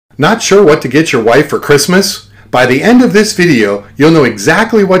Not sure what to get your wife for Christmas? By the end of this video, you'll know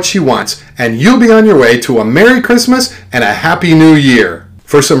exactly what she wants, and you'll be on your way to a Merry Christmas and a Happy New Year.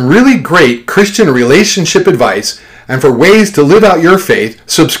 For some really great Christian relationship advice, and for ways to live out your faith,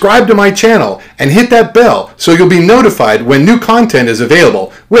 subscribe to my channel and hit that bell so you'll be notified when new content is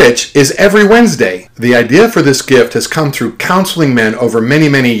available, which is every Wednesday. The idea for this gift has come through counseling men over many,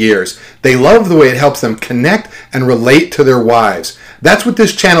 many years. They love the way it helps them connect and relate to their wives. That's what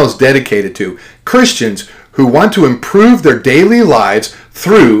this channel is dedicated to. Christians who want to improve their daily lives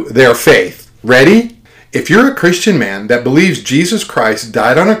through their faith. Ready? If you're a Christian man that believes Jesus Christ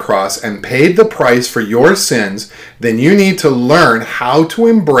died on a cross and paid the price for your sins, then you need to learn how to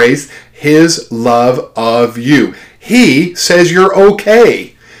embrace His love of you. He says you're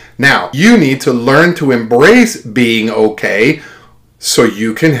okay. Now, you need to learn to embrace being okay so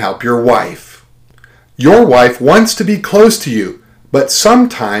you can help your wife. Your wife wants to be close to you, but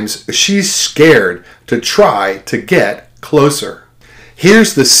sometimes she's scared to try to get closer.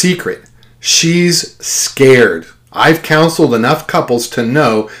 Here's the secret. She's scared. I've counseled enough couples to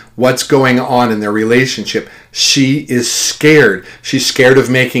know what's going on in their relationship. She is scared. She's scared of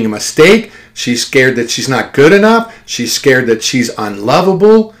making a mistake. She's scared that she's not good enough. She's scared that she's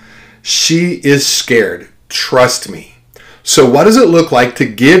unlovable. She is scared. Trust me. So what does it look like to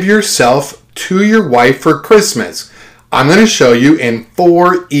give yourself to your wife for Christmas? I'm going to show you in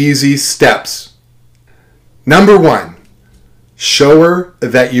 4 easy steps. Number 1. Show her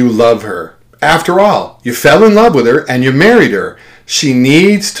that you love her. After all, you fell in love with her and you married her. She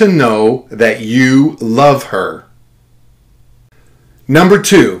needs to know that you love her. Number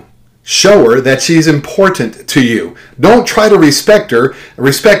 2, show her that she's important to you. Don't try to respect her.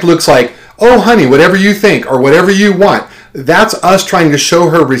 Respect looks like, oh honey, whatever you think or whatever you want. That's us trying to show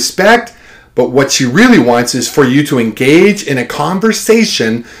her respect. But what she really wants is for you to engage in a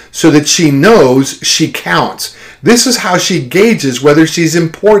conversation so that she knows she counts. This is how she gauges whether she's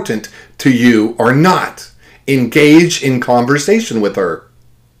important to you or not. Engage in conversation with her.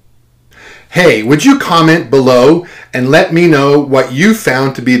 Hey, would you comment below and let me know what you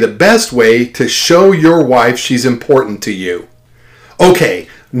found to be the best way to show your wife she's important to you? Okay,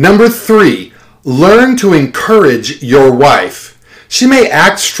 number 3, learn to encourage your wife. She may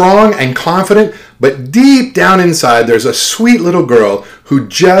act strong and confident, but deep down inside there's a sweet little girl who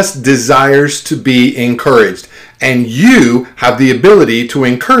just desires to be encouraged. And you have the ability to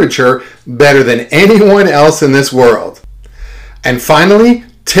encourage her better than anyone else in this world. And finally,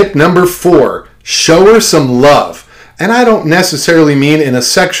 tip number 4, show her some love. And I don't necessarily mean in a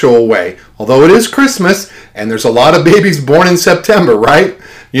sexual way, although it is Christmas and there's a lot of babies born in September, right?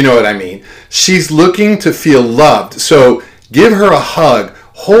 You know what I mean. She's looking to feel loved. So give her a hug,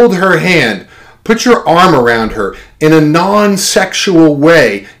 hold her hand, put your arm around her in a non-sexual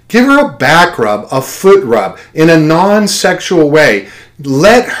way. Give her a back rub, a foot rub in a non-sexual way.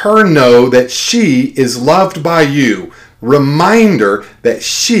 Let her know that she is loved by you. Remind her that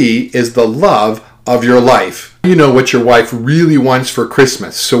she is the love of your life. You know what your wife really wants for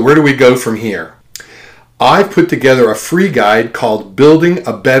Christmas. So where do we go from here? I've put together a free guide called Building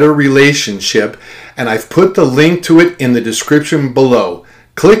a Better Relationship, and I've put the link to it in the description below.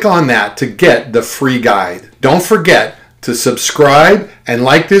 Click on that to get the free guide. Don't forget to subscribe and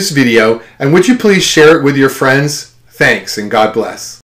like this video, and would you please share it with your friends? Thanks, and God bless.